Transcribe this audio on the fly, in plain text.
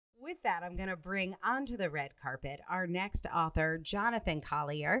with that, I'm going to bring onto the red carpet our next author, Jonathan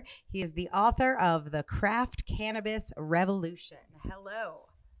Collier. He is the author of The Craft Cannabis Revolution. Hello.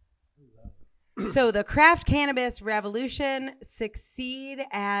 So the Craft Cannabis Revolution: succeed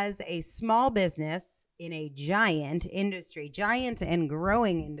as a small business in a giant industry, giant and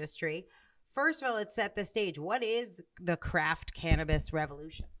growing industry. First of all, let's set the stage. What is the Craft Cannabis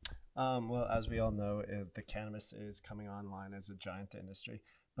Revolution? Well, as we all know, the cannabis is coming online as a giant industry,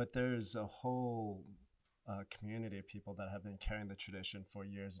 but there's a whole community of people that have been carrying the tradition for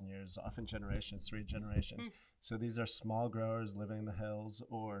years and years, often generations, 3 generations. So these are small growers living in the hills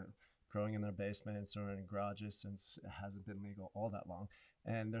or growing in their basements or in garages since it hasn't been legal all that long.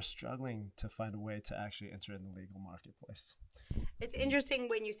 And they're struggling to find a way to actually enter in the legal marketplace. It's interesting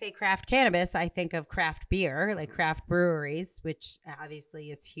when you say craft cannabis, I think of craft beer, like craft breweries, which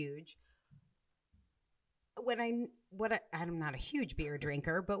obviously is huge. I'm not a huge beer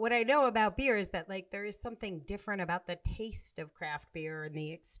drinker, but what I know about beer is that like there is something different about the taste of craft beer and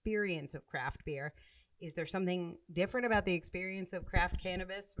the experience of craft beer. Is there something different about the experience of craft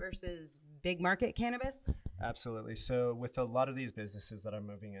cannabis versus big market cannabis? Absolutely. So with a lot of these businesses that are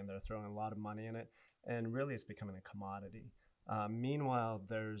moving in, they're throwing a lot of money in it, and really it's becoming a commodity. Meanwhile,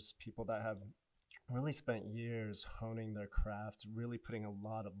 there's people that have really spent years honing their craft, really putting a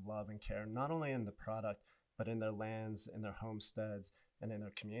lot of love and care, not only in the product, but in their lands, in their homesteads, and in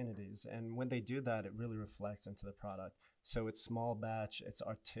their communities. And when they do that, it really reflects into the product. So it's small batch, it's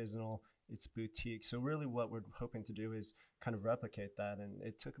artisanal, it's boutique. So really what we're hoping to do is kind of replicate that. And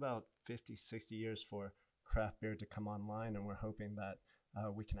it took about 50, 60 years for craft beer to come online, and we're hoping that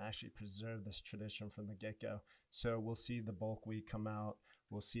we can actually preserve this tradition from the get-go. So we'll see the bulk weed come out.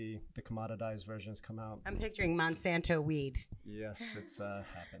 We'll see the commoditized versions come out. I'm picturing Monsanto weed. Yes, it's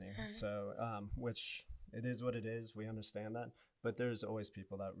happening. So, which it is what it is. We understand that. But there's always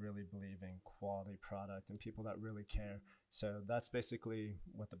people that really believe in quality product and people that really care. So that's basically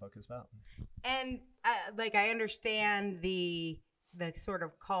what the book is about. And I understand the sort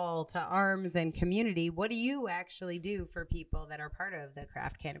of call to arms and community. What do you actually do for people that are part of the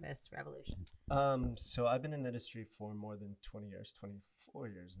Craft Cannabis Revolution? So I've been in the industry for more than 20 years, 24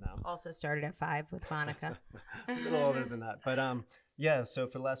 years now. Also started at 5 with Monica. A little older than that. But yeah, so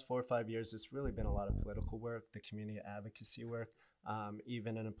for the last 4 or 5 years, it's really been a lot of political work, the community advocacy work.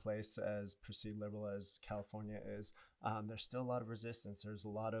 Even in a place as perceived liberal as California is, there's still a lot of resistance. There's a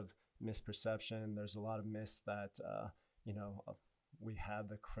lot of misperception. There's a lot of myths that, we have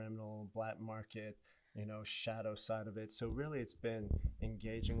the criminal black market, shadow side of it. So really it's been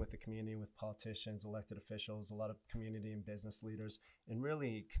engaging with the community, with politicians, elected officials, a lot of community and business leaders, and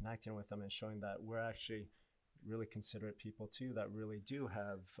really connecting with them and showing that we're actually really considerate people too, that really do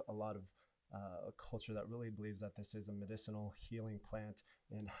have a lot of a culture that really believes that this is a medicinal healing plant.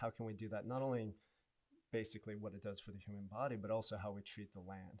 And how can we do that? Not only basically what it does for the human body, but also how we treat the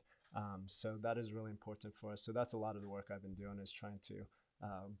land. So that is really important for us. So that's a lot of the work I've been doing, is trying to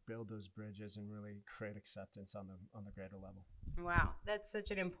build those bridges and really create acceptance on the greater level. Wow, that's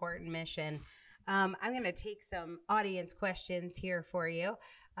such an important mission. I'm going to take some audience questions here for you.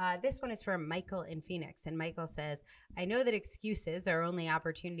 This one is from Michael in Phoenix, and Michael says, I know that excuses are only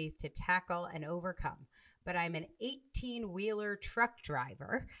opportunities to tackle and overcome, but I'm an 18-wheeler truck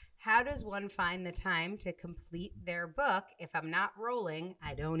driver. How does one find the time to complete their book? If I'm not rolling,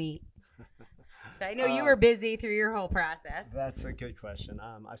 I don't eat. So I know you were busy through your whole process. That's a good question.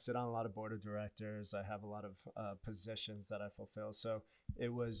 I sit on a lot of board of directors. I have a lot of positions that I fulfill. So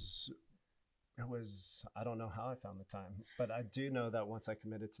it was, I don't know how I found the time, but I do know that once I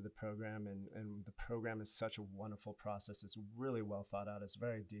committed to the program, and the program is such a wonderful process. It's really well thought out. It's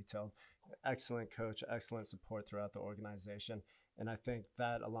very detailed, excellent coach, excellent support throughout the organization. And I think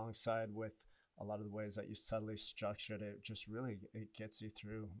that alongside with a lot of the ways that you subtly structured it, just really, it gets you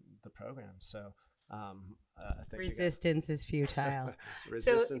through the program. So I think resistance is futile.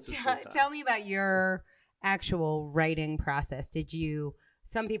 Resistance is futile. Tell me about your actual writing process.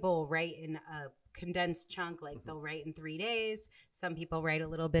 Some people write in a condensed chunk, like they'll write in 3 days. Some people write a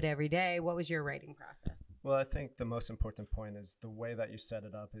little bit every day. What was your writing process? Well, I think the most important point is the way that you set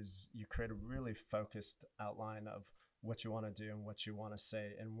it up is you create a really focused outline of what you want to do and what you want to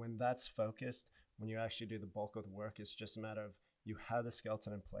say. And when that's focused, when you actually do the bulk of the work, it's just a matter of you have the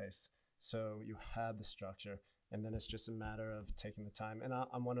skeleton in place. So you have the structure, and then it's just a matter of taking the time. And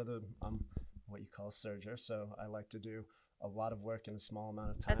I'm one of I'm what you call a serger. So I like to do a lot of work in a small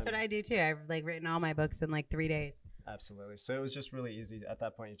amount of time. That's what I do too. I've like written all my books in like 3 days. Absolutely. So it was just really easy. At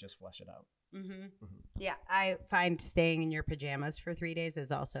that point, you just flesh it out. Yeah, I find staying in your pajamas for 3 days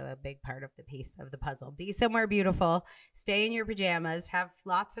is also a big part of the piece of the puzzle. Be somewhere beautiful, stay in your pajamas, have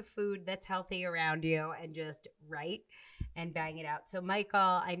lots of food that's healthy around you, and just write and bang it out. So, Michael,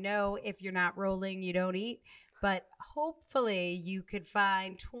 I know if you're not rolling, you don't eat, but hopefully you could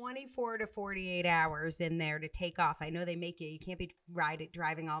find 24 to 48 hours in there to take off. I know they make you can't be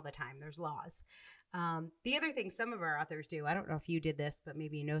driving all the time. There's laws. The other thing some of our authors do, I don't know if you did this, but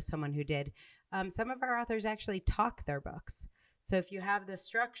maybe you know someone who did. Some of our authors actually talk their books. So if you have the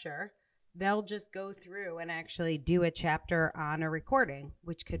structure, they'll just go through and actually do a chapter on a recording,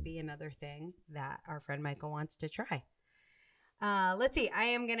 which could be another thing that our friend Michael wants to try. Let's see. I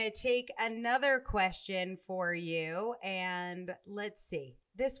am going to take another question for you. And let's see.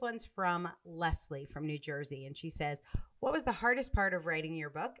 This one's from Leslie from New Jersey. And she says, what was the hardest part of writing your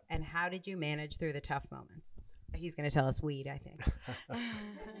book? And how did you manage through the tough moments? He's going to tell us weed, I think.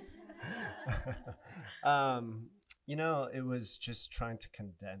 You know, it was just trying to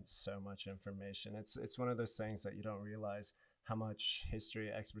condense so much information. It's one of those things that you don't realize how much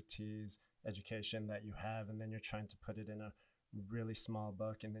history, expertise, education that you have. And then you're trying to put it in a really small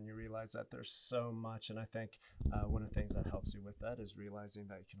book, and then you realize that there's so much. And I think one of the things that helps you with that is realizing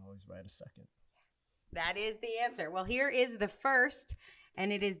that you can always write a second. Yes, that is the answer. Well, here is the first,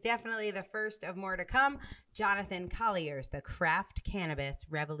 and it is definitely the first of more to come. Jonathan Collier's The Craft Cannabis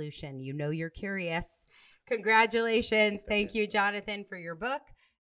Revolution. You know you're curious. Congratulations. Thank you, Jonathan, for your book.